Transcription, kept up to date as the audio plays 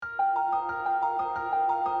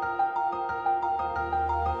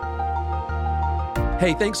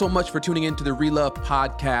Hey, thanks so much for tuning in to the Relove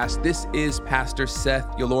Podcast. This is Pastor Seth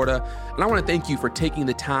Yolorda, and I want to thank you for taking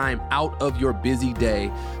the time out of your busy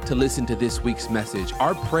day to listen to this week's message.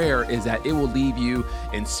 Our prayer is that it will leave you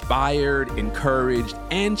inspired, encouraged,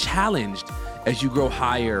 and challenged as you grow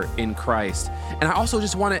higher in Christ. And I also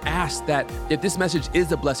just want to ask that if this message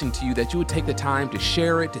is a blessing to you, that you would take the time to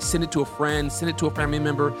share it, to send it to a friend, send it to a family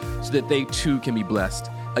member, so that they too can be blessed.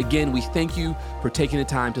 Again, we thank you for taking the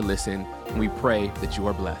time to listen, and we pray that you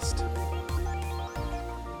are blessed.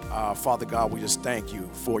 Father God, we just thank you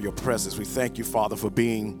for your presence. We thank you, Father, for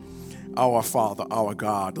being our Father, our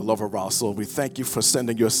God, the lover of our soul. We thank you for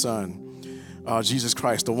sending your Son, Jesus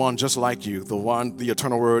Christ, the one just like you, the one, the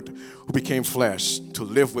eternal Word who became flesh, to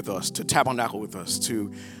live with us, to tabernacle with us,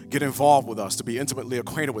 to get involved with us, to be intimately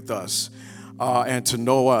acquainted with us, and to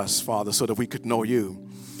know us, Father, so that we could know you.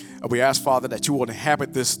 We ask, Father, that you will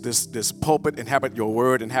inhabit this pulpit, inhabit your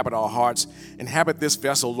word, inhabit our hearts, inhabit this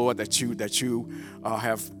vessel, Lord, that you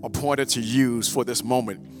have appointed to use for this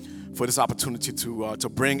moment, for this opportunity to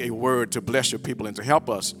bring a word to bless your people and to help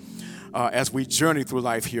us as we journey through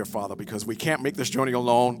life here, Father, because we can't make this journey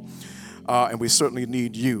alone, and we certainly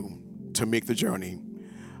need you to make the journey.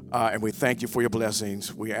 And we thank you for your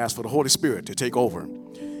blessings. We ask for the Holy Spirit to take over.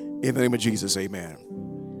 In the name of Jesus, amen.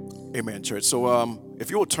 Amen, church. So if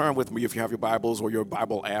you will turn with me, if you have your Bibles or your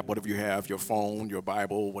Bible app, whatever you have, your phone, your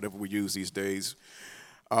Bible, whatever we use these days.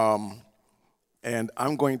 And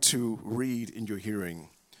I'm going to read in your hearing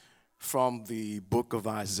from the book of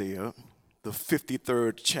Isaiah, the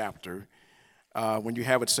 53rd chapter. When you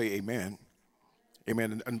have it, say amen.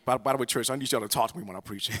 Amen. And by the way, church, I need y'all to talk to me when I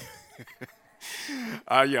preach.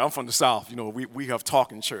 Yeah, I'm from the South. You know, we have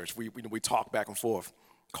talk in church. We talk back and forth,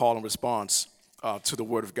 call and response to the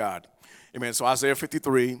Word of God. Amen. So Isaiah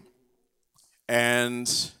 53,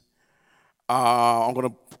 and I'm going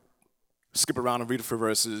to skip around and read a few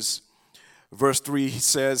verses. Verse 3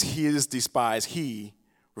 says, he is despised. He,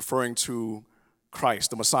 referring to Christ,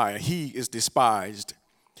 the Messiah, he is despised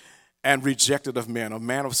and rejected of men, a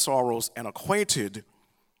man of sorrows and acquainted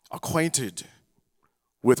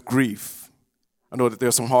with grief. I know that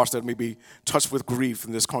there's some hearts that may be touched with grief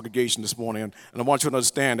in this congregation this morning, and I want you to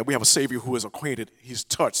understand that we have a Savior who is acquainted. He's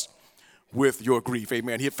touched with your grief,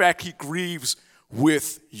 amen. In fact, he grieves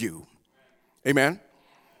with you, amen.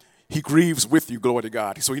 He grieves with you, glory to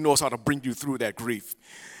God. So he knows how to bring you through that grief.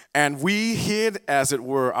 And we hid, as it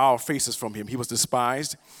were, our faces from him. He was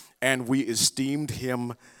despised, and we esteemed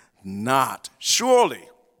him not. Surely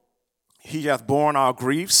he hath borne our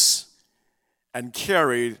griefs and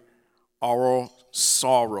carried our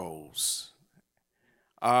sorrows.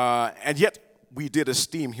 And yet we did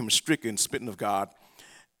esteem him stricken, smitten of God,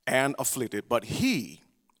 and afflicted. But he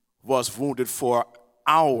was wounded for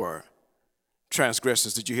our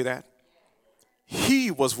transgressions. Did you hear that?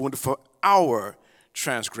 He was wounded for our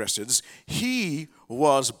transgressions. He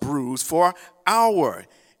was bruised for our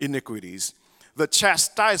iniquities. The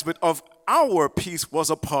chastisement of our peace was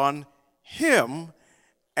upon him,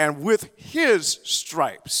 and with his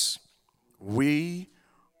stripes we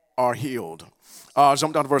are healed.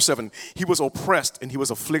 Jump down to verse 7. He was oppressed and he was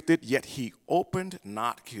afflicted, yet he opened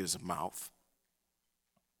not his mouth.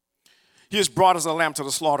 He is brought as a lamb to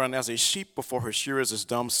the slaughter, and as a sheep before her shearers is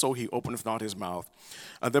dumb, so he openeth not his mouth.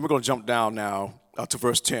 And then we're going to jump down now to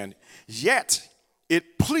verse 10. Yet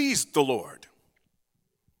it pleased the Lord.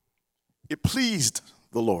 It pleased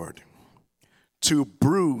the Lord to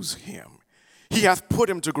bruise him. He hath put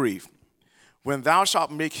him to grief. When thou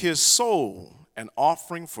shalt make his soul an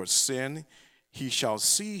offering for sin, he shall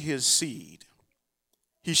see his seed.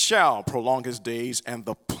 He shall prolong his days, and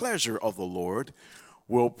the pleasure of the Lord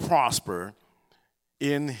will prosper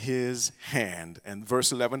in his hand. And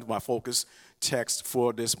verse 11, my focus text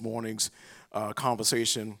for this morning's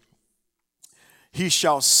conversation. He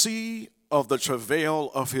shall see of the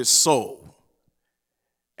travail of his soul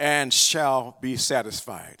and shall be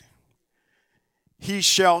satisfied. He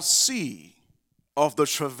shall see of the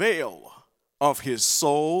travail of his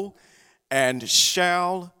soul and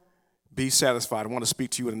shall be satisfied. I want to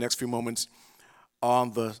speak to you in the next few moments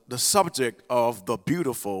on the subject of the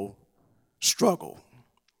beautiful struggle.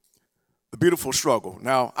 The beautiful struggle.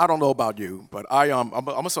 Now, I don't know about you, but I'm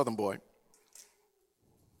a Southern boy.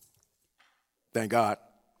 Thank God.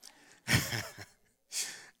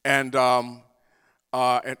 And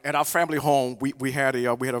at our family home, we had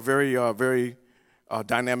a very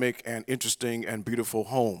dynamic and interesting and beautiful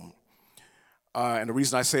home. And the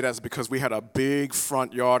reason I say that is because we had a big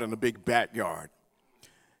front yard and a big backyard.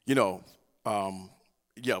 You know,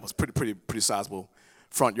 it was pretty sizable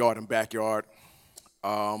front yard and backyard.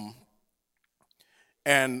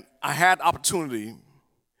 And I had opportunity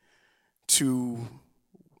to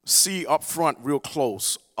see up front real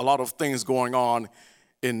close a lot of things going on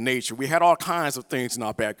in nature. We had all kinds of things in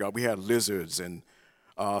our backyard. We had lizards and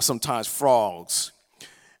sometimes frogs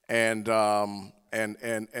and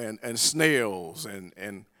snails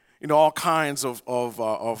and all kinds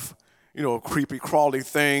of creepy crawly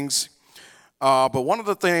things. But one of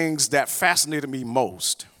the things that fascinated me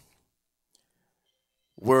most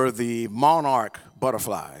were the monarch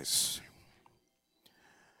butterflies.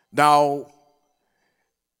 Now,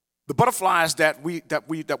 the butterflies that we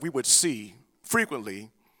would see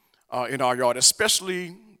frequently in our yard,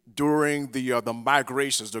 especially during the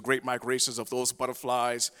migrations, the great migrations of those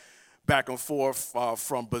butterflies back and forth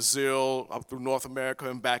from Brazil up through North America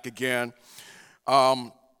and back again,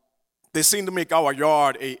 they seem to make our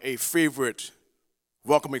yard a favorite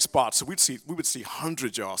welcoming spot. So we would see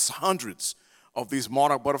hundreds of these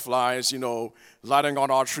monarch butterflies, lighting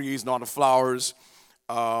on our trees and on the flowers.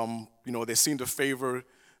 They seem to favor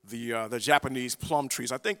the Japanese plum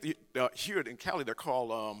trees. I think here in Cali they're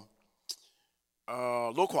called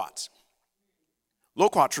loquats.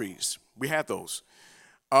 Loquat trees. We had those.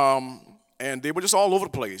 And they were just all over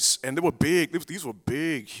the place. And they were big. These were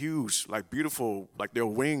big, huge, like beautiful, like their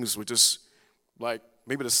wings were just like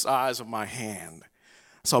maybe the size of my hand.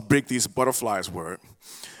 That's how big these butterflies were.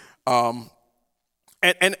 And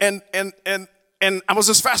I was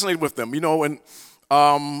just fascinated with them, and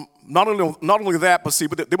not only that, but they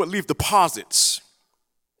would leave deposits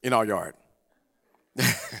in our yard.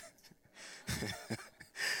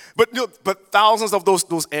 But thousands of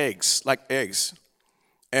those eggs, like eggs,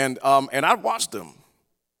 and I'd watch them.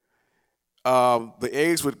 The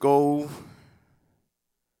eggs would go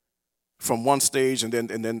from one stage, and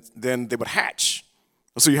then they would hatch.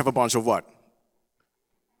 So you have a bunch of what?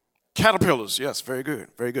 Caterpillars. Yes, very good,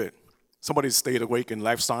 very good. Somebody stayed awake in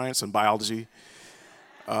life science and biology,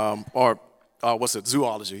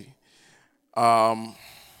 zoology.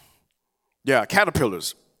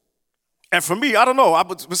 Caterpillars. And for me, I don't know.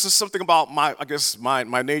 This is something about my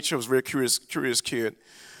nature. I was a very curious kid.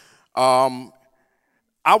 I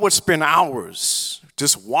would spend hours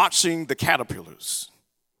just watching the caterpillars.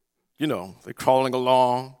 They're crawling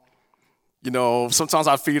along. Sometimes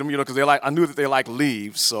I feed them, because I knew that they like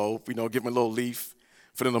leaves. So, give them a little leaf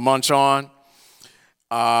for them to munch on.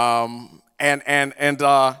 The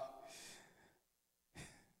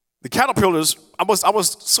caterpillars, I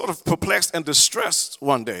was sort of perplexed and distressed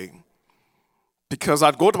one day because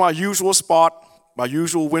I'd go to my usual spot, my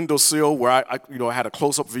usual windowsill where I had a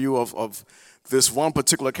close-up view of this one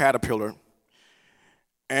particular caterpillar,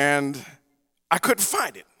 and I couldn't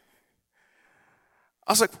find it.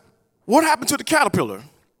 I was like, what happened to the caterpillar?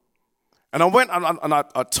 And I went and I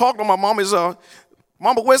talked to my mom. I said,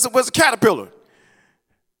 Mama, where's the caterpillar?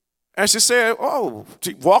 And she said,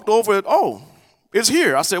 she walked over, it's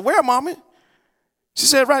here. I said, where, Mommy? She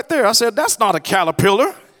said, right there. I said, that's not a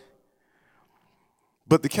caterpillar.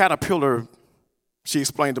 But the caterpillar, she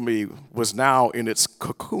explained to me, was now in its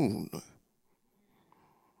cocoon.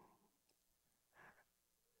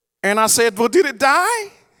 And I said, well, did it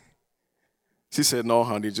die? She said, no,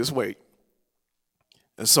 honey, just wait.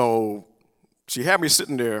 And so she had me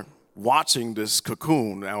sitting there watching this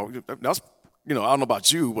cocoon. Now, that's, I don't know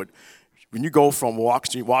about you, but when you go from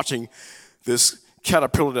watching this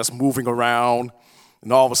caterpillar that's moving around,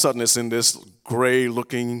 and all of a sudden it's in this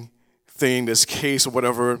gray-looking thing, this case or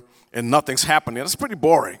whatever, and nothing's happening, it's pretty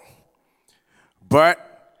boring. But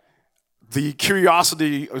the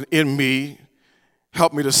curiosity in me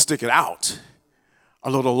helped me to stick it out a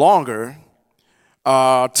little longer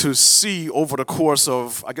to see over the course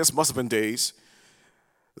of, I guess must have been days,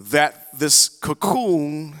 that this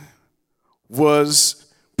cocoon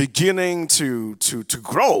was beginning to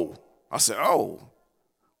grow. I said,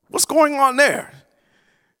 what's going on there?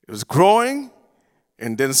 It was growing,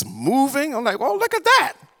 and then it's moving. I'm like, look at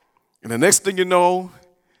that. And the next thing you know,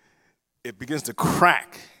 it begins to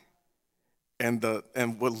crack. And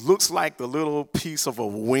what looks like the little piece of a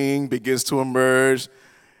wing begins to emerge.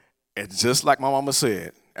 And just like my mama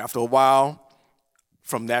said, after a while,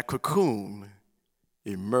 from that cocoon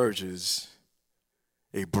emerges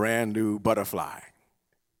a brand new butterfly.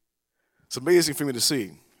 It's amazing for me to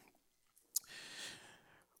see.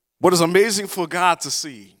 What is amazing for God to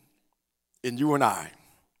see in you and I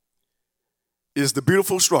is the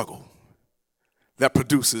beautiful struggle that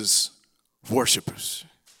produces worshipers.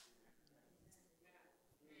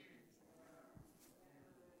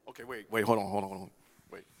 Okay, wait, hold on.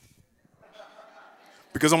 Wait.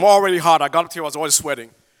 Because I'm already hot. I got up here, I was already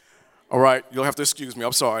sweating. All right, you'll have to excuse me.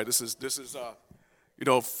 I'm sorry. This is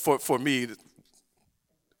for me.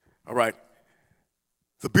 All right.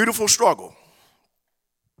 The beautiful struggle.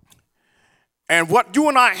 And what you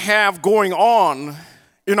and I have going on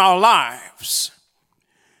in our lives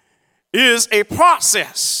is a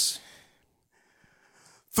process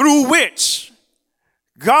through which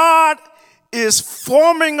God is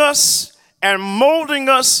forming us and molding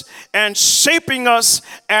us and shaping us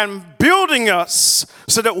and building us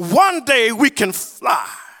so that one day we can fly.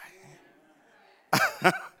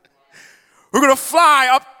 We're going to fly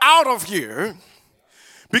up out of here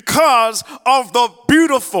because of the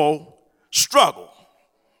beautiful struggle.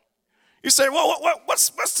 You say, well, what's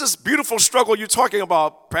this beautiful struggle you're talking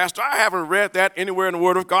about, Pastor? I haven't read that anywhere in the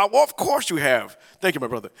Word of God. Well, of course you have. Thank you, my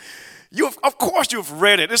brother. Of course you've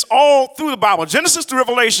read it. It's all through the Bible. Genesis to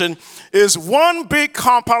Revelation is one big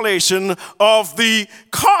compilation of the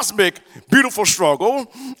cosmic beautiful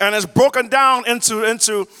struggle, and it's broken down into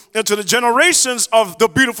the generations of the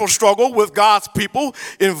beautiful struggle with God's people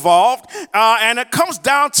involved. And it comes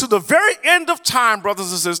down to the very end of time,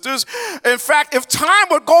 brothers and sisters. In fact, if time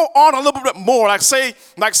would go on a little bit more, like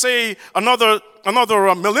say another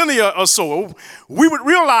millennia or so, we would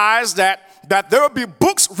realize that there will be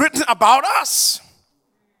books written about us.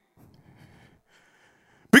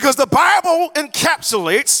 Because the Bible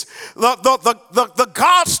encapsulates the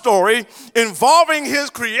God story involving his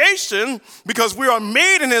creation, because we are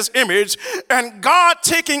made in his image, and God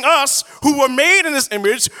taking us who were made in his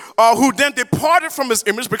image, who then departed from his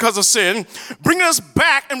image because of sin, bringing us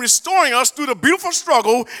back and restoring us through the beautiful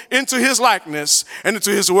struggle into his likeness and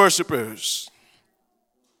into his worshipers.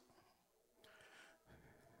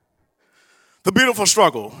 The beautiful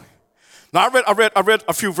struggle. Now, I read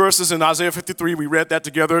a few verses in Isaiah 53. We read that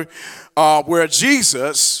together, where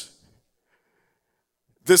Jesus,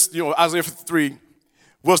 Isaiah 53,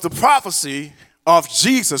 was the prophecy of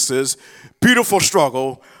Jesus's beautiful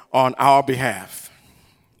struggle on our behalf.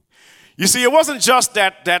 You see, it wasn't just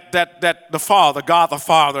that the Father, God the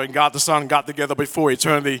Father and God the Son got together before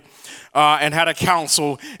eternity and had a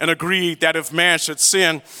council and agreed that if man should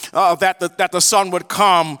sin, that the Son would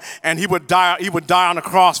come and he would die on the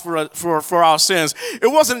cross for our sins.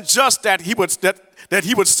 It wasn't just that he would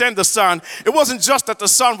send the Son. It wasn't just that the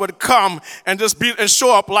Son would come and just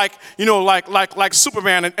show up like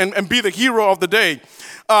Superman and be the hero of the day.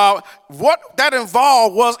 What that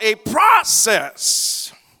involved was a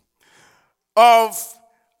process of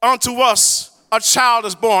unto us a child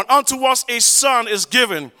is born, unto us a son is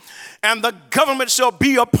given, and the government shall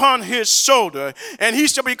be upon his shoulder, and he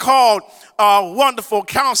shall be called Wonderful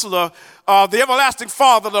Counselor, the Everlasting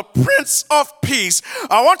Father, the Prince of Peace.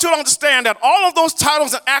 I want you to understand that all of those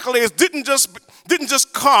titles and accolades didn't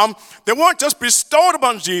just come. They weren't just bestowed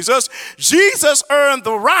upon Jesus. Jesus earned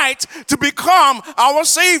the right to become our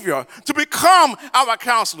Savior, to become our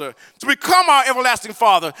Counselor, to become our Everlasting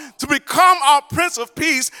Father, to become our Prince of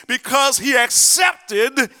Peace, because he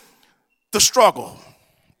accepted the struggle.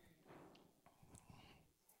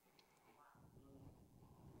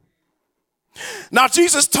 Now,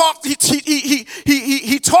 Jesus talks.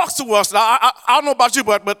 He talks to us. Now, I don't know about you,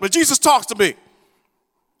 but Jesus talks to me.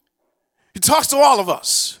 He talks to all of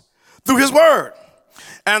us through his word.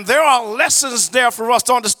 And there are lessons there for us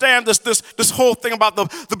to understand this whole thing about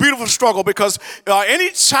the beautiful struggle, because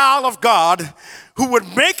any child of God who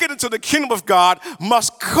would make it into the kingdom of God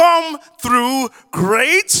must come through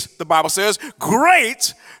great, the Bible says,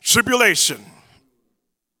 great tribulation.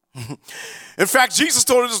 In fact, Jesus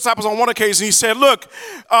told his disciples on one occasion, he said, look,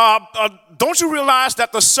 don't you realize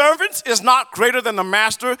that the servant is not greater than the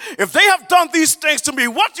master? If they have done these things to me,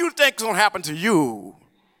 what do you think is going to happen to you?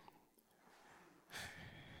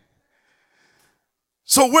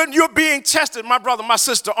 So when you're being tested, my brother, my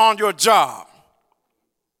sister, on your job,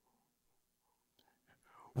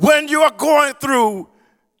 when you are going through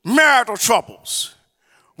marital troubles,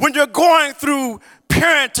 when you're going through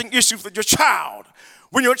parenting issues with your child,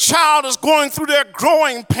 when your child is going through their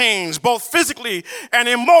growing pains, both physically and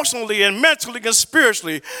emotionally and mentally and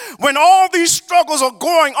spiritually, when all these struggles are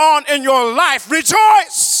going on in your life,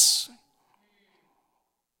 rejoice.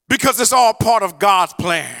 Because it's all part of God's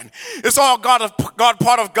plan. It's all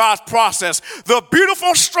part of God's process. The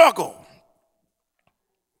beautiful struggle.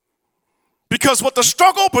 Because what the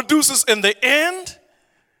struggle produces in the end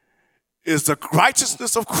is the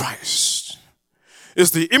righteousness of Christ.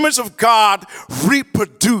 Is the image of God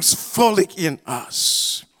reproduced fully in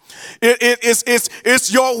us.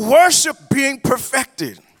 It's your worship being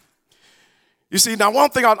perfected. You see, now one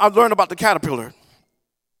thing I learned about the caterpillar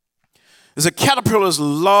is that caterpillars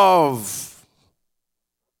love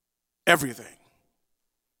everything.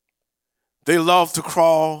 They love to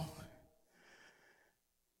crawl.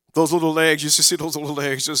 Those little legs, you see those little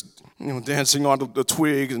legs just dancing on the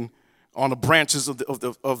twig and on the branches of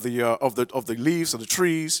the leaves of the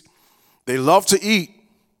trees. They love to eat.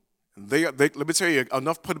 They let me tell you,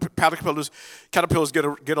 enough caterpillars get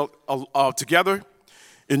together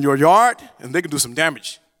in your yard, and they can do some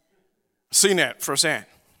damage. I've seen that firsthand.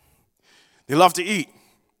 They love to eat.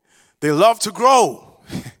 They love to grow.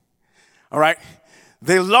 All right?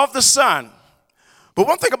 They love the sun. But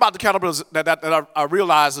one thing about the caterpillars that I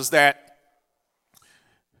realize is that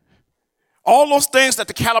all those things that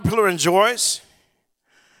the caterpillar enjoys,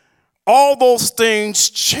 all those things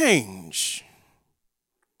change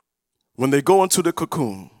when they go into the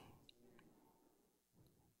cocoon.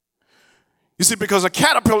 You see, because a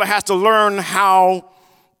caterpillar has to learn how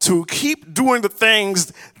to keep doing the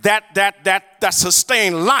things that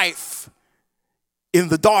sustain life in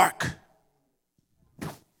the dark.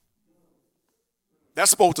 That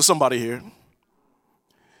spoke to somebody here.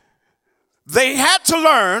 They had to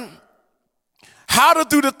learn how to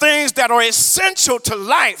do the things that are essential to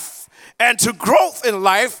life and to growth in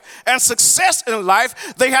life and success in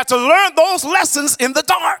life. They had to learn those lessons in the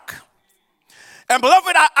dark. And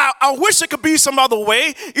beloved, I wish it could be some other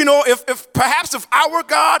way. If perhaps if I were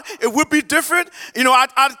God, it would be different.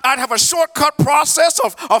 I'd have a shortcut process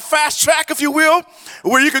of a fast track, if you will,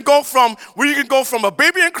 where you can go from a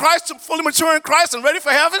baby in Christ to fully mature in Christ and ready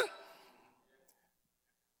for heaven.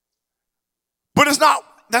 But that's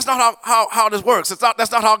not how this works.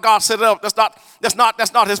 That's not how God set it up. That's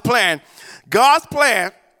not his plan. God's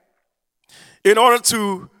plan, in order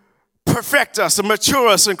to perfect us and mature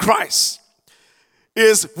us in Christ,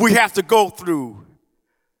 is we have to go through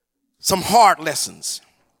some hard lessons.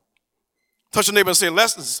 Touch your neighbor and say,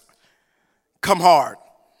 lessons come hard.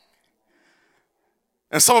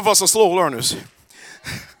 And some of us are slow learners.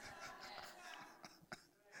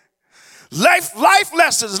 Life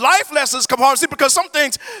lessons come hard. See, because some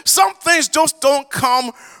things just don't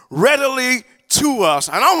come readily to us.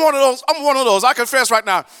 And I'm one of those. I confess right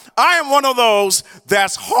now, I am one of those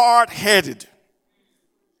that's hard-headed.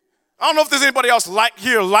 I don't know if there's anybody else like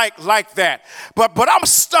that, but I'm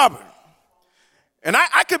stubborn, and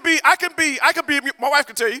I could be. My wife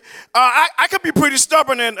could tell you, I could be pretty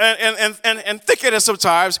stubborn and thick-headed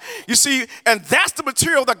sometimes. You see, and that's the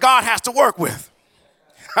material that God has to work with.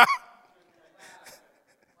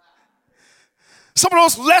 Some of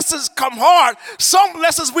those lessons come hard. Some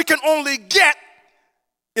lessons we can only get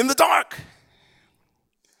in the dark,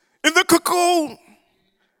 in the cocoon.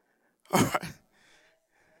 All right.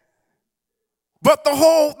 But the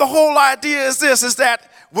whole idea is this, is that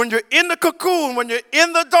when you're in the cocoon, when you're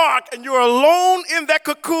in the dark, and you're alone in that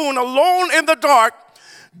cocoon, alone in the dark,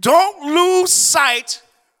 don't lose sight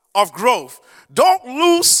of growth. Don't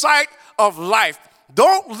lose sight of life.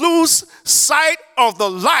 Don't lose sight of the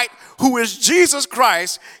light, who is Jesus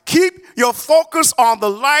Christ. Keep your focus on the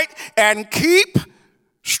light and keep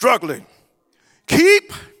struggling.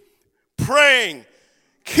 Keep praying.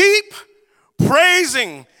 Keep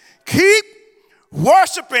praising. Keep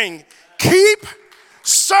worshiping, keep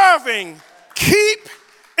serving, keep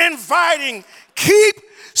inviting, keep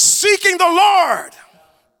seeking the Lord.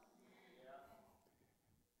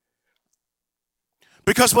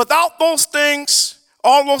 Because without those things,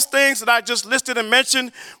 all those things that I just listed and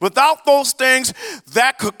mentioned, without those things,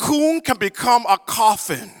 that cocoon can become a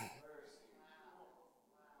coffin.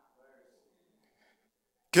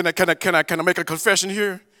 Can I make a confession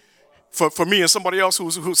here? For me and somebody else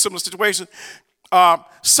who's similar situation?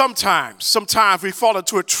 Sometimes we fall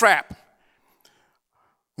into a trap.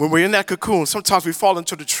 When we're in that cocoon, sometimes we fall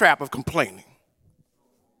into the trap of complaining.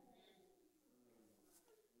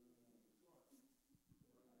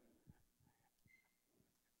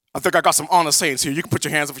 I think I got some honest saints here. You can put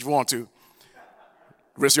your hands up if you want to.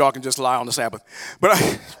 The rest of y'all can just lie on the Sabbath.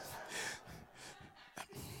 But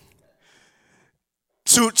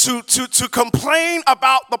To complain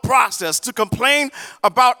about the process, to complain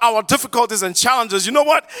about our difficulties and challenges, you know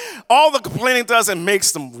what? All the complaining does, it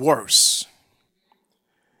makes them worse.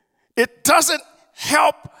 It doesn't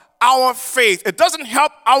help our faith. It doesn't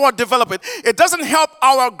help our development. It doesn't help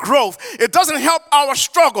our growth. It doesn't help our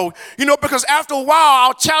struggle, because after a while,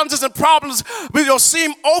 our challenges and problems will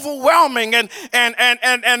seem overwhelming, and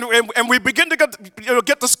we begin to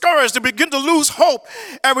get discouraged, and begin to lose hope,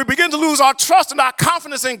 and we begin to lose our trust and our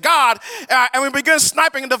confidence in God, and we begin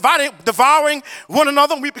sniping and devouring one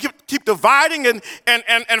another, and we keep dividing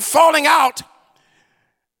and falling out.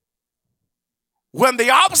 When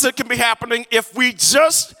the opposite can be happening if we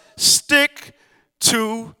just stick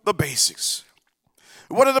to the basics.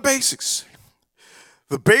 What are the basics?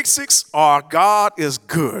 The basics are God is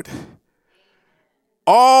good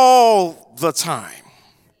All the time.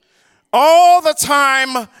 All the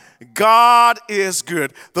time, God is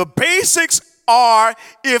good. The basics are,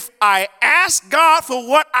 if I ask God for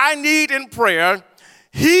what I need in prayer,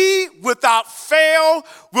 He, without fail,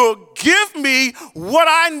 will give me what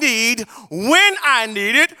I need when I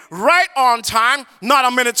need it, right on time, not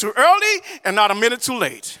a minute too early and not a minute too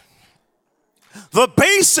late. The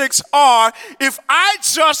basics are, if I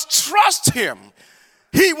just trust Him,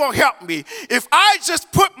 He will help me. If I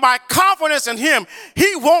just put my confidence in Him,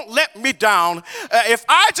 He won't let me down. If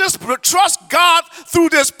I just trust God through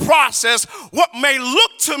this process, what may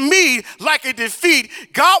look to me like a defeat,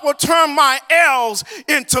 God will turn my L's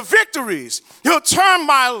into victories. He'll turn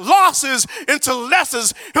my losses into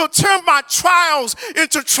lessons. He'll turn my trials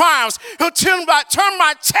into triumphs. He'll turn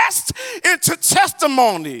my tests into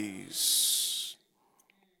testimonies.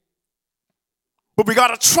 But we got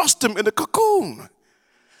to trust Him in the cocoon.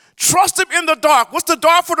 Trust Him in the dark. What's the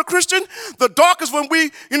dark for the Christian? The dark is when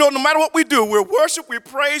we, no matter what we do, we worship, we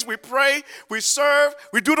praise, we pray, we serve,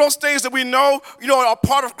 we do those things that we know, are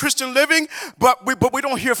part of Christian living, but we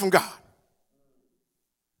don't hear from God.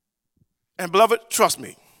 And beloved, trust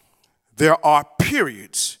me, there are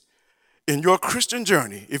periods in your Christian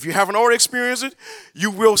journey. If you haven't already experienced it,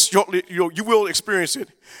 you will experience it.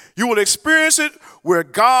 You will experience it where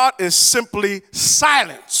God is simply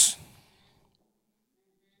silent.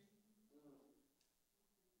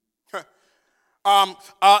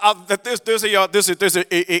 There's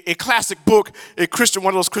a classic book, a Christian,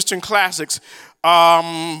 one of those Christian classics,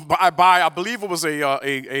 by I believe it was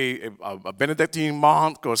a Benedictine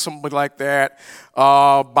monk or something like that.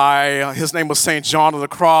 His name was Saint John of the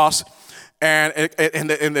Cross, and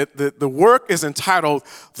the work is entitled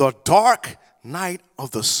 "The Dark Night of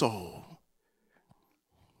the Soul."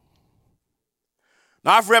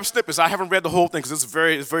 Now I've read snippets. I haven't read the whole thing because it's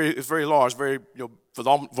very large, very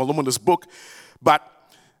voluminous book. But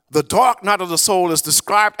the dark night of the soul is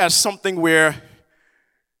described as something where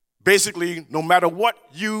basically no matter what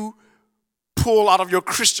you pull out of your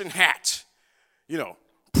Christian hat,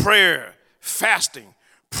 prayer, fasting,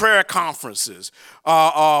 prayer conferences,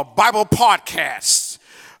 Bible podcasts,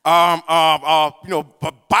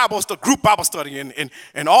 group Bible study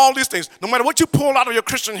and all these things, no matter what you pull out of your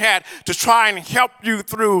Christian hat to try and help you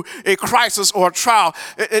through a crisis or a trial,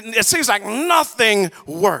 it seems like nothing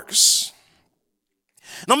works.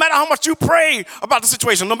 No matter how much you pray about the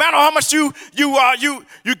situation, no matter how much you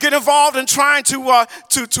get involved in trying to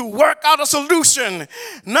work out a solution,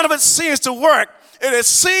 none of it seems to work. And it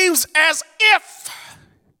seems as if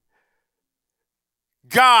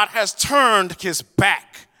God has turned His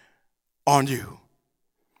back on you.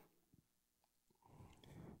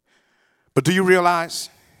 But do you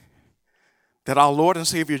realize that our Lord and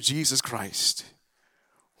Savior Jesus Christ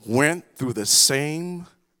went through the same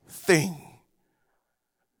thing?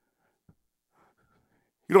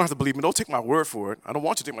 You don't have to believe me. Don't take my word for it. I don't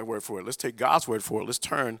want you to take my word for it. Let's take God's word for it. Let's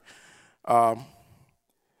turn over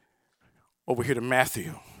here to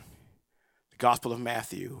Matthew, the Gospel of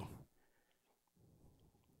Matthew.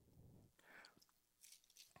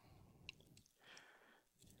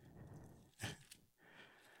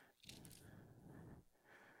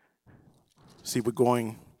 See, we're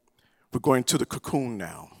going to the cocoon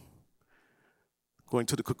now. Going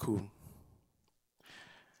to the cocoon.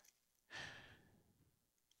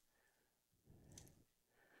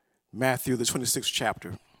 Matthew, the 26th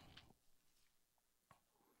chapter.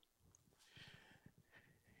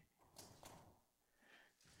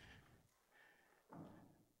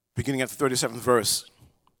 Beginning at the 37th verse.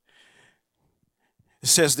 It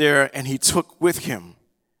says there, and He took with Him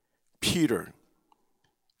Peter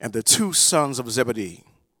and the two sons of Zebedee,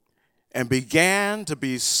 and began to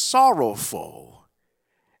be sorrowful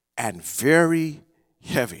and very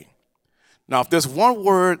heavy. Now, if there's one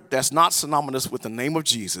word that's not synonymous with the name of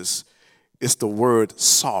Jesus, it's the word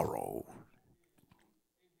sorrow.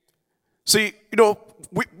 See, we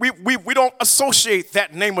don't associate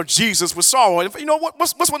that name of Jesus with sorrow. And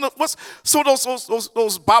what's some of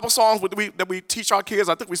those Bible songs that we teach our kids?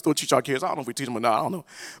 I think we still teach our kids. I don't know if we teach them or not. I don't know.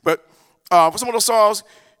 But for some of those songs,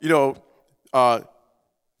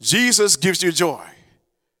 Jesus gives you joy.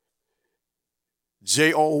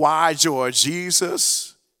 Joy, joy.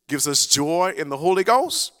 Jesus gives us joy in the Holy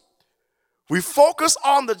Ghost. We focus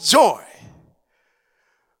on the joy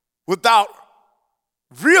without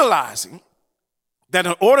realizing that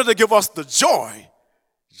in order to give us the joy,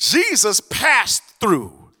 Jesus passed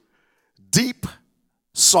through deep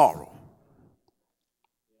sorrow.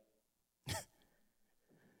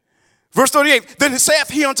 Verse 38, then saith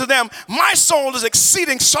he unto them, my soul is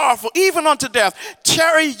exceeding sorrowful, even unto death.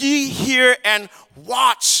 Tarry ye here and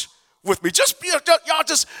watch with me. Y'all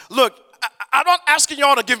just, look, I'm not asking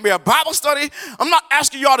y'all to give me a Bible study. I'm not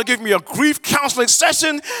asking y'all to give me a grief counseling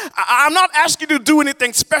session. I'm not asking you to do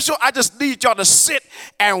anything special. I just need y'all to sit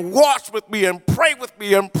and watch with me and pray with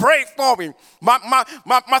me and pray for me.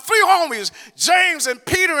 My three homies, James and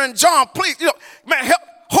Peter and John, please, man, help.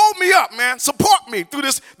 Hold me up, man. Support me through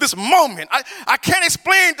this moment. I can't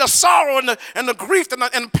explain the sorrow and the grief and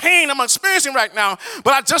the pain I'm experiencing right now,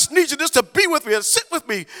 but I just need you just to be with me and sit with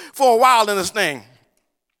me for a while in this thing.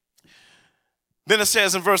 Then it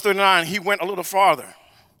says in verse 39, he went a little farther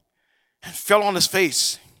and fell on his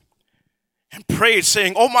face and prayed,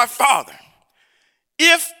 saying, oh, my Father,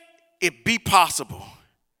 if it be possible,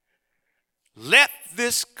 let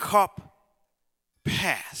this cup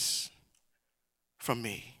pass from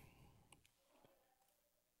me.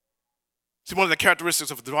 See, one of the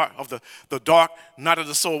characteristics of the dark night of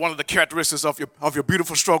the soul, one of the characteristics of your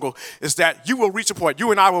beautiful struggle is that you will reach a point,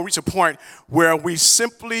 you and I will reach a point where we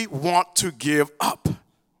simply want to give up.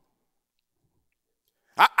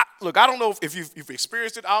 Look, I don't know if you've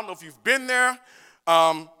experienced it. I don't know if you've been there.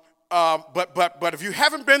 But if you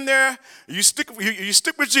haven't been there, you stick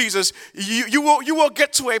with Jesus. You will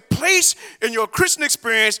get to a place in your Christian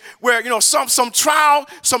experience where some trial,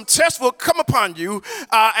 some test will come upon you,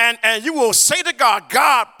 and you will say to God,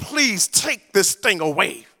 God, please take this thing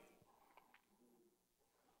away.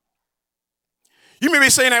 You may be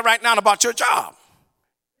saying that right now about your job.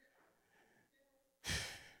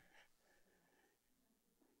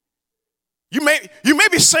 You may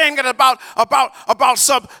be saying that about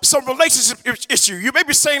some relationship issue. You may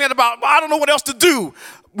be saying that about, I don't know what else to do,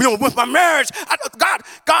 with my marriage.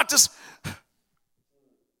 God just.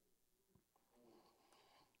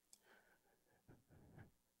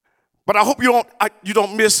 But I hope you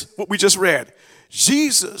don't miss what we just read.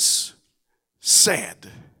 Jesus said,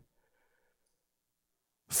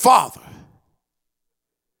 Father,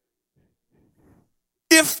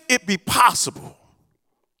 if it be possible,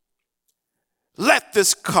 let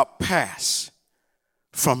this cup pass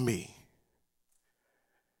from me.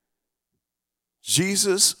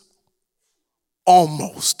 Jesus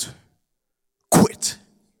almost quit.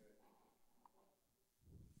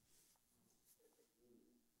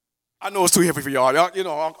 I know it's too heavy for y'all.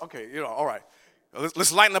 Okay, all right.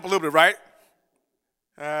 Let's lighten up a little bit, right?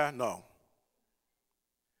 No.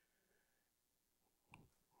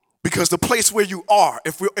 Because the place where you are,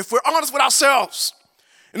 if we're honest with ourselves,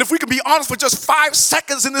 and if we can be honest for just 5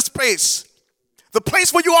 seconds in this space, the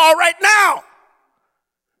place where you are right now,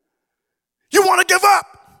 you want to give up.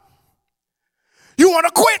 You want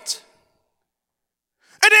to quit.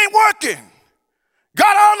 It ain't working. God,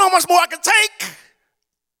 I don't know how much more I can take.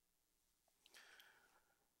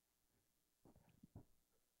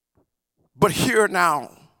 But hear now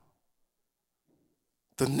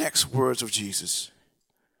the next words of Jesus.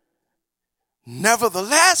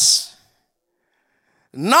 Nevertheless,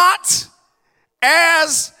 not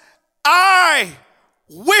as I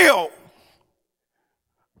will,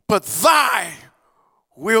 but thy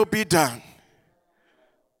will be done.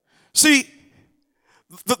 See,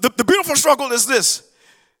 the beautiful struggle is this,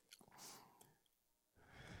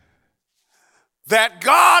 that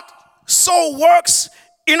God so works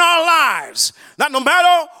in our lives that no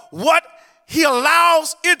matter what he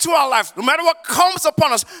allows into our life, no matter what comes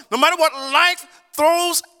upon us, no matter what life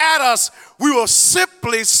throws at us, we will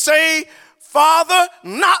simply say, Father,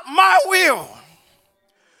 not my will,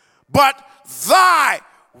 but thy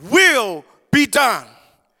will be done.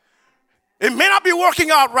 It may not be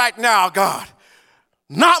working out right now, God.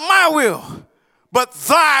 Not my will, but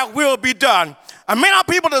thy will be done. I may not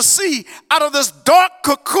be able to see out of this dark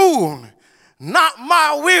cocoon. Not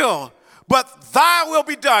my will, but thy will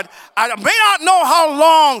be done. I may not know how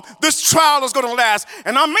long this trial is going to last,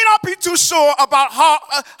 and I may not be too sure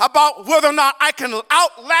about whether or not I can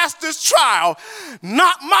outlast this trial.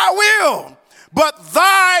 Not my will, but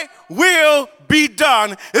thy will be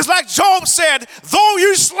done. It's like Job said, though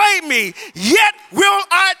you slay me, yet will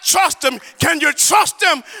I trust him. Can you trust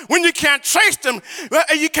him when you can't trace him?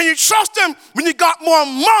 Can you trust him when you got more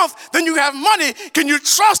month than you have money? Can you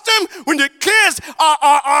trust him when your kids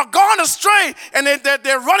are gone astray and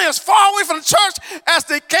they're running as far away from the church as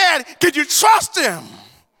they can? Can you trust him?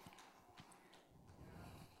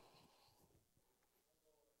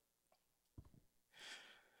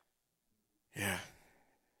 Yeah.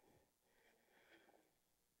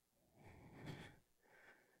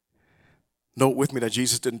 Note with me that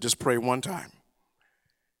Jesus didn't just pray one time.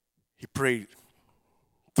 He prayed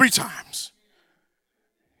 3 times.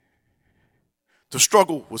 The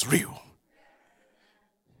struggle was real.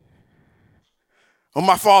 Oh,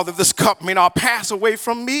 my Father, this cup may not pass away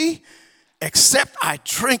from me, except I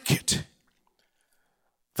drink it.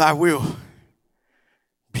 Thy will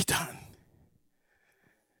be done.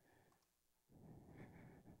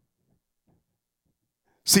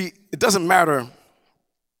 See, it doesn't matter.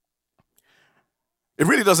 It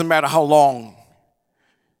really doesn't matter how long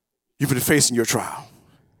you've been facing your trial.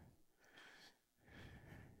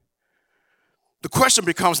 The question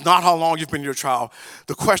becomes not how long you've been in your trial.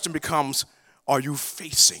 The question becomes, are you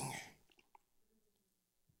facing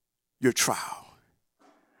your trial?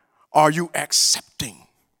 Are you accepting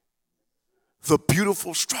the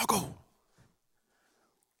beautiful struggle?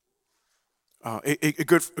 A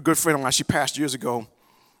good friend of mine, she passed years ago,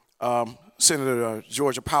 Senator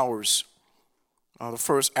Georgia Powers, the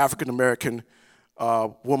first African-American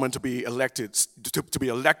woman to be elected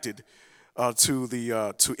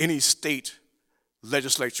to any state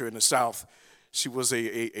legislature in the South. She was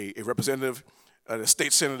a representative, a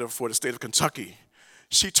state senator for the state of Kentucky.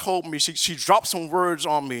 She told me, she dropped some words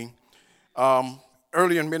on me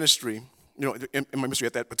early in ministry, in my ministry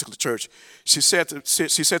at that particular church. She said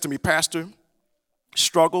to me, Pastor,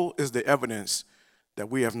 struggle is the evidence that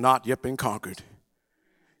we have not yet been conquered.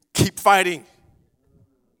 Keep fighting.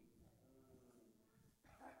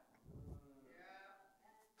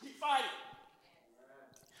 Keep fighting.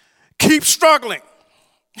 Keep struggling.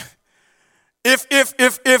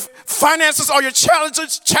 If finances are your challenge,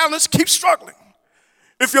 keep struggling.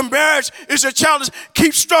 If your marriage is your challenge,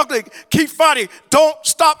 keep struggling, keep fighting. Don't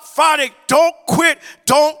stop fighting. Don't quit.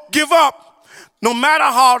 Don't give up. No matter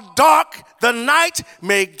how dark the night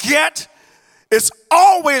may get, it's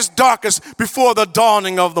always darkest before the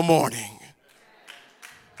dawning of the morning.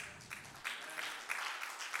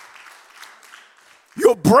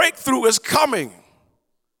 Your breakthrough is coming.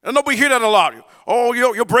 I know we hear that a lot. Oh,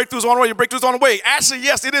 your breakthrough's on the way, your breakthrough's on the way. Actually,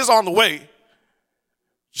 yes, it is on the way.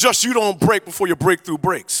 Just you don't break before your breakthrough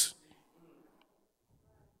breaks.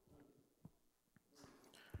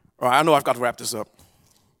 All right, I know I've got to wrap this up.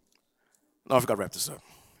 The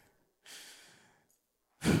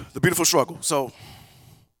beautiful struggle. So,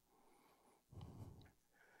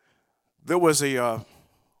 there was a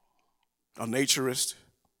naturist,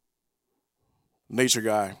 nature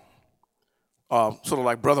guy, sort of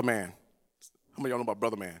like Brother Man. How many of y'all know about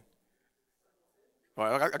Brother Man? All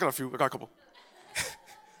right, I got a couple.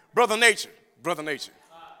 Brother Nature.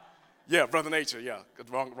 Yeah, Brother Nature, yeah.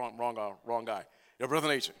 Wrong guy. Yeah, Brother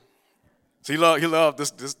Nature. So he loved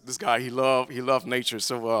this guy. He loved nature.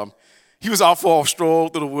 So he was out for a stroll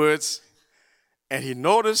through the woods, and he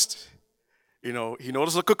noticed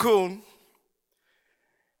a cocoon,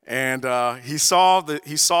 and he saw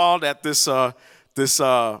that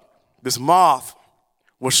this moth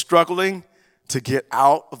was struggling to get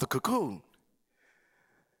out of the cocoon.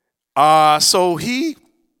 So he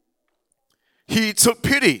took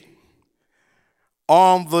pity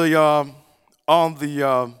on the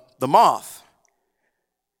moth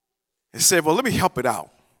and said, "Well, let me help it out."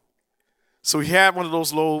 So he had one of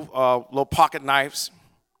those low pocket knives,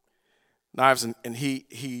 and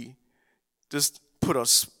he just put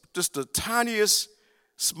the tiniest,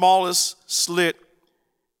 smallest slit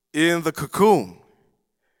in the cocoon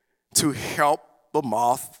to help the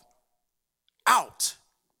moth out.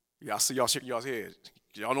 Y'all see y'all shaking y'all's head.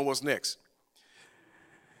 Y'all know what's next.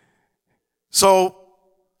 So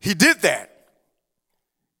he did that.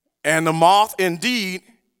 And the moth indeed,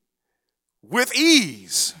 with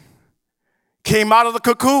ease, came out of the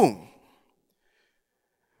cocoon.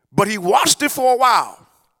 But he watched it for a while.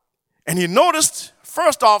 And he noticed,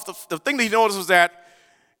 first off, the thing that he noticed was that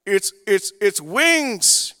its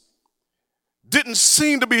wings didn't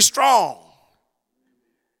seem to be strong.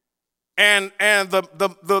 And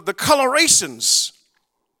the colorations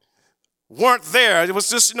weren't there. It was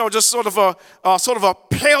just sort of a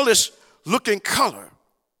palish looking color.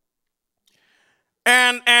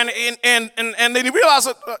 And then he realized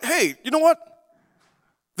that, hey, you know what?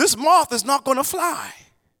 This moth is not going to fly.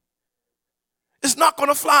 It's not going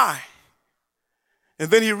to fly. And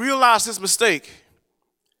then he realized his mistake.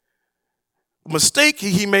 The mistake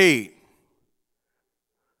he made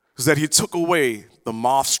was that he took away the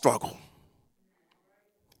moth struggle.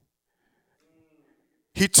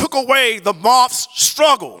 He took away the moth's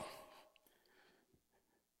struggle.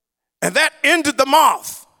 And that ended the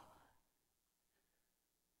moth.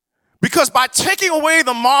 Because by taking away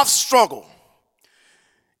the moth's struggle,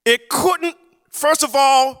 it couldn't, first of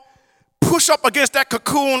all, push up against that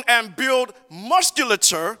cocoon and build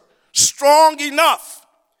musculature strong enough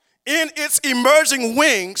in its emerging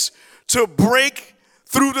wings to break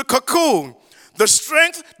through the cocoon. The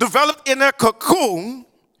strength developed in their cocoon,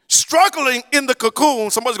 struggling in the cocoon.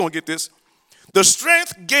 Somebody's going to get this. The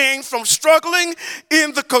strength gained from struggling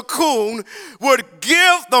in the cocoon would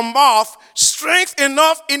give the moth strength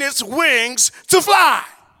enough in its wings to fly.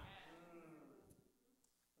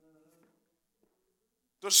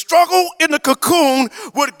 The struggle in the cocoon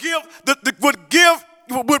would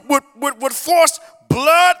force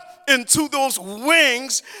blood into those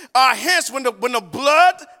wings. Hence, when the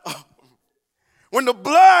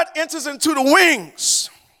blood enters into the wings,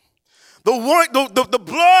 the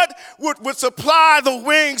blood would supply the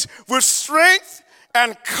wings with strength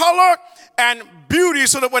and color and beauty,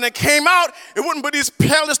 so that when it came out, it wouldn't be this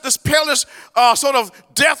palish sort of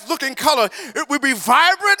death-looking color. It would be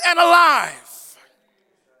vibrant and alive.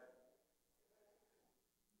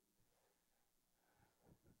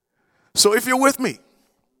 So if you're with me,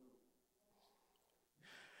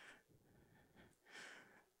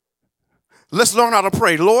 let's learn how to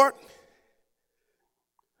pray. Lord,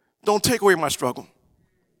 don't take away my struggle.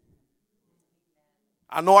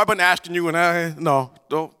 I know I've been asking you, and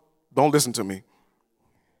don't listen to me.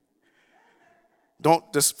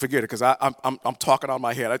 Don't just forget it, because I'm talking out of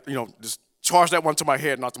my head. Just charge that one to my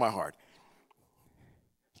head, not to my heart.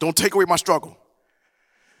 Don't take away my struggle,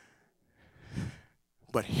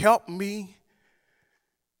 but help me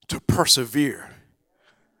to persevere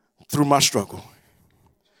through my struggle,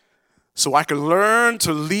 so I can learn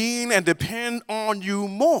to lean and depend on you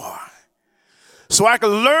more. So I can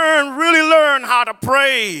really learn how to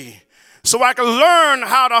pray. So I can learn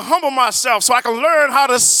how to humble myself. So I can learn how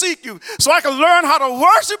to seek you. So I can learn how to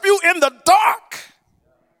worship you in the dark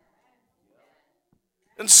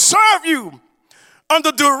and serve you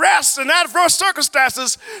under duress and adverse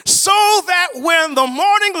circumstances, so that when the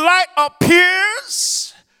morning light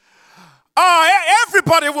appears,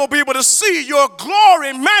 everybody will be able to see your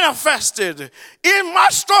glory manifested in my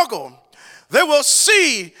struggle. They will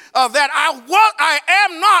see that I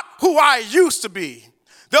am not who I used to be.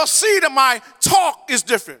 They'll see that my talk is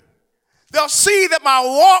different. They'll see that my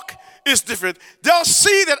walk is different. They'll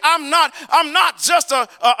see that I'm not just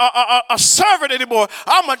a servant anymore.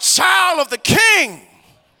 I'm a child of the King.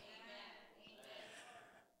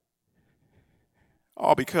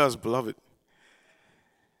 All because, beloved,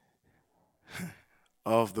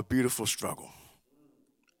 of the beautiful struggle.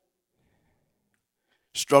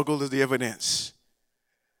 Struggle is the evidence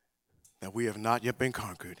that we have not yet been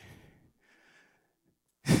conquered.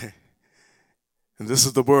 And this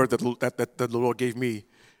is the word that the Lord gave me,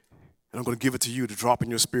 and I'm going to give it to you to drop in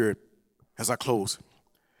your spirit as I close.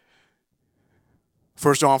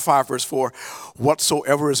 1 John 5, verse 4,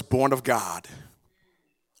 whatsoever is born of God,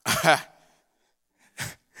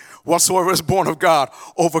 whatsoever is born of God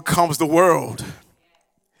overcomes the world.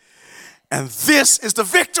 And this is the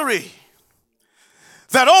victory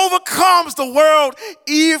that overcomes the world,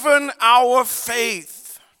 even our faith.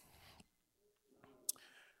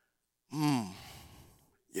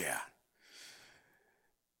 Yeah.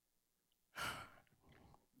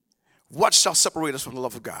 What shall separate us from the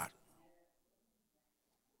love of God?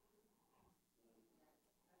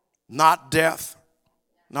 Not death,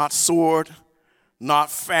 not sword, not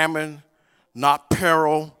famine, not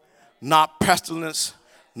peril, not pestilence,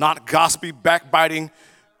 not gossiping, backbiting,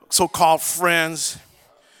 so-called friends,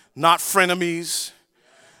 not frenemies,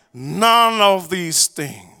 none of these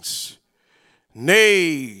things.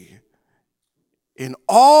 Nay, in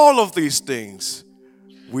all of these things,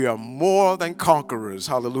 we are more than conquerors.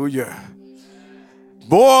 Hallelujah.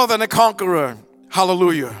 More than a conqueror.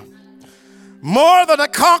 Hallelujah. More than a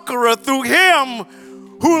conqueror through him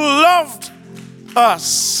who loved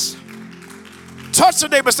us. Touch the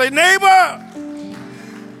neighbor, say, neighbor,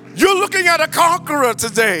 you're looking at a conqueror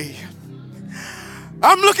today.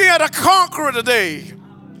 I'm looking at a conqueror today,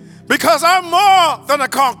 because I'm more than a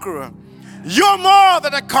conqueror. You're more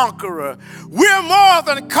than a conqueror. We're more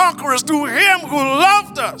than conquerors through him who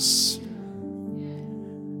loved us.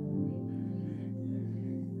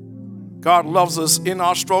 God loves us in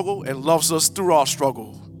our struggle and loves us through our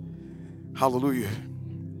struggle. Hallelujah.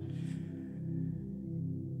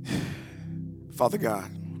 Father God,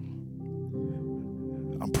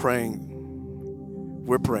 I'm praying,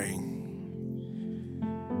 we're praying.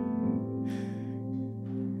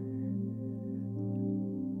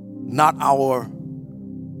 Not our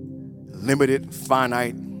limited,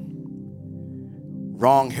 finite,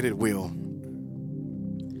 wrong-headed will,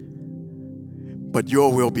 but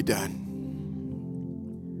your will be done.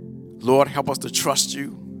 Lord, help us to trust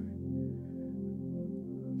you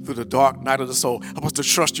through the dark night of the soul. Help us to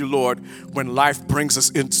trust you, Lord, when life brings us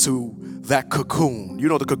into that cocoon. You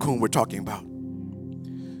know the cocoon we're talking about.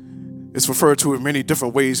 It's referred to in many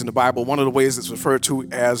different ways in the Bible. One of the ways it's referred to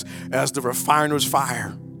as the refiner's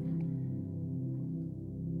fire.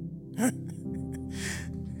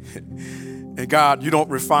 And God, you don't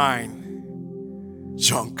refine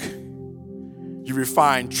junk. You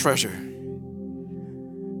refine treasure.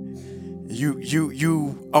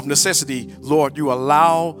 You of necessity, Lord, you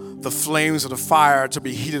allow the flames of the fire to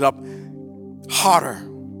be heated up hotter.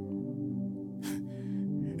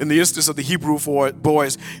 In the instance of the Hebrew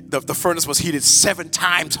boys, the furnace was heated 7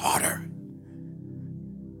 times harder.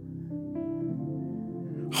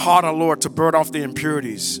 Harder, Lord, to burn off the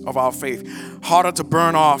impurities of our faith. Harder to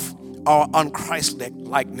burn off our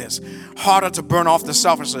unChristlikeness. Harder to burn off the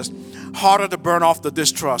selfishness. Harder to burn off the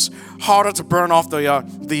distrust. Harder to burn off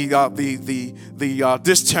the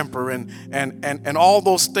distemper and all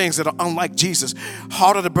those things that are unlike Jesus.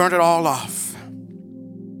 Harder to burn it all off.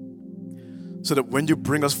 So that when you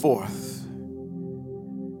bring us forth,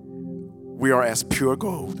 we are as pure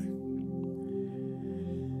gold.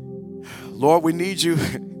 Lord, we need you.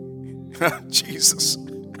 Jesus.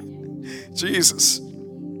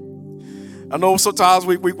 I know sometimes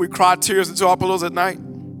we cry tears into our pillows at night.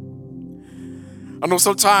 I know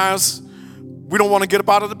sometimes we don't want to get up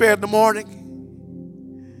out of the bed in the morning.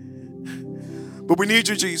 But we need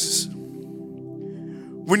you, Jesus.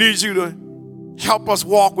 We need you to help us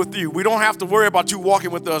walk with you. We don't have to worry about you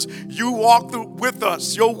walking with us. You walk with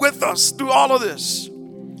us. You're with us through all of this.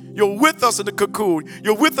 You're with us in the cocoon.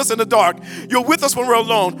 You're with us in the dark. You're with us when we're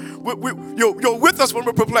alone. You're with us when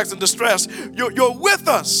we're perplexed and distressed. You're with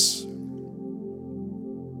us.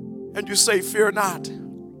 And you say, fear not.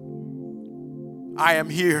 I am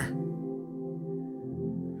here.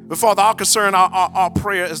 But Father, our concern, our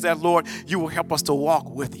prayer is that, Lord, you will help us to walk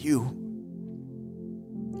with you.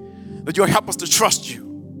 That you'll help us to trust you.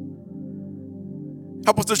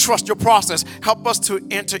 Help us to trust your process. Help us to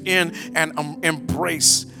enter in and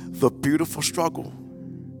embrace the beautiful struggle.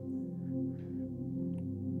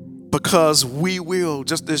 Because we will,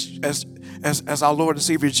 just as our Lord and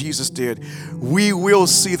Savior Jesus did, we will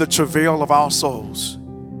see the travail of our souls.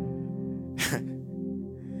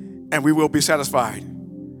 And we will be satisfied.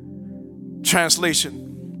 Translation,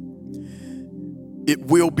 it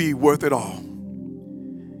will be worth it all.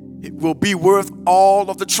 It will be worth all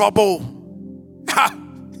of the trouble.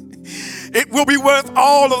 It will be worth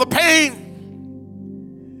all of the pain.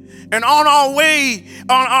 And on our way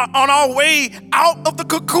out of the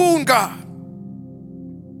cocoon, God,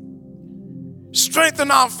 strengthen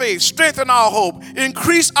our faith, strengthen our hope,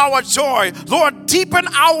 increase our joy. Lord, deepen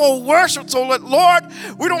our worship so that, Lord,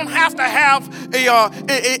 we don't have to have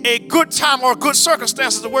a good time or good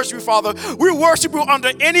circumstances to worship you, Father. We worship you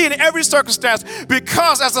under any and every circumstance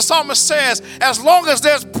because, as the psalmist says, as long as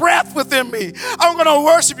there's breath within me, I'm going to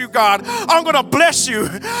worship you, God. I'm going to bless you.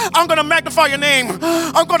 I'm going to magnify your name.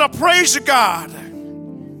 I'm going to praise you, God.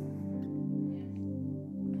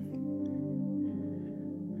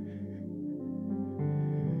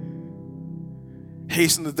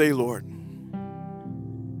 Hasten the day, Lord.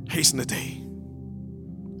 Hasten the day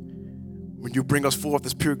when you bring us forth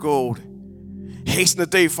as pure gold. Hasten the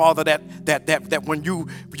day, Father, that when you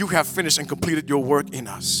have finished and completed your work in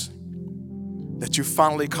us, that you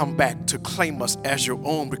finally come back to claim us as your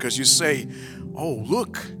own, because you say, oh,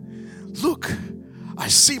 look, I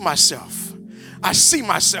see myself. I see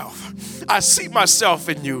myself. I see myself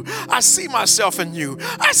in you. I see myself in you.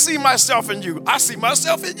 I see myself in you. I see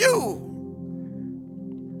myself in you.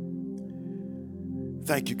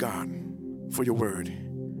 Thank you, God, for your word,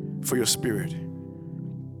 for your spirit,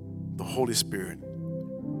 the Holy Spirit,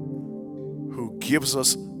 who gives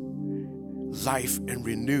us life and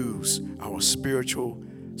renews our spiritual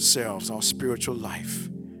selves, our spiritual life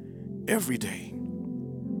every day.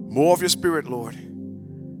 More of your spirit, Lord.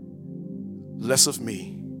 Less of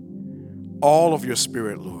me. All of your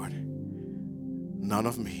spirit, Lord. None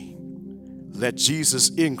of me. Let Jesus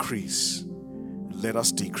increase. Let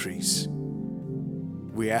us decrease.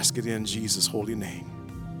 We ask it in Jesus' holy name.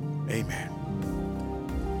 Amen.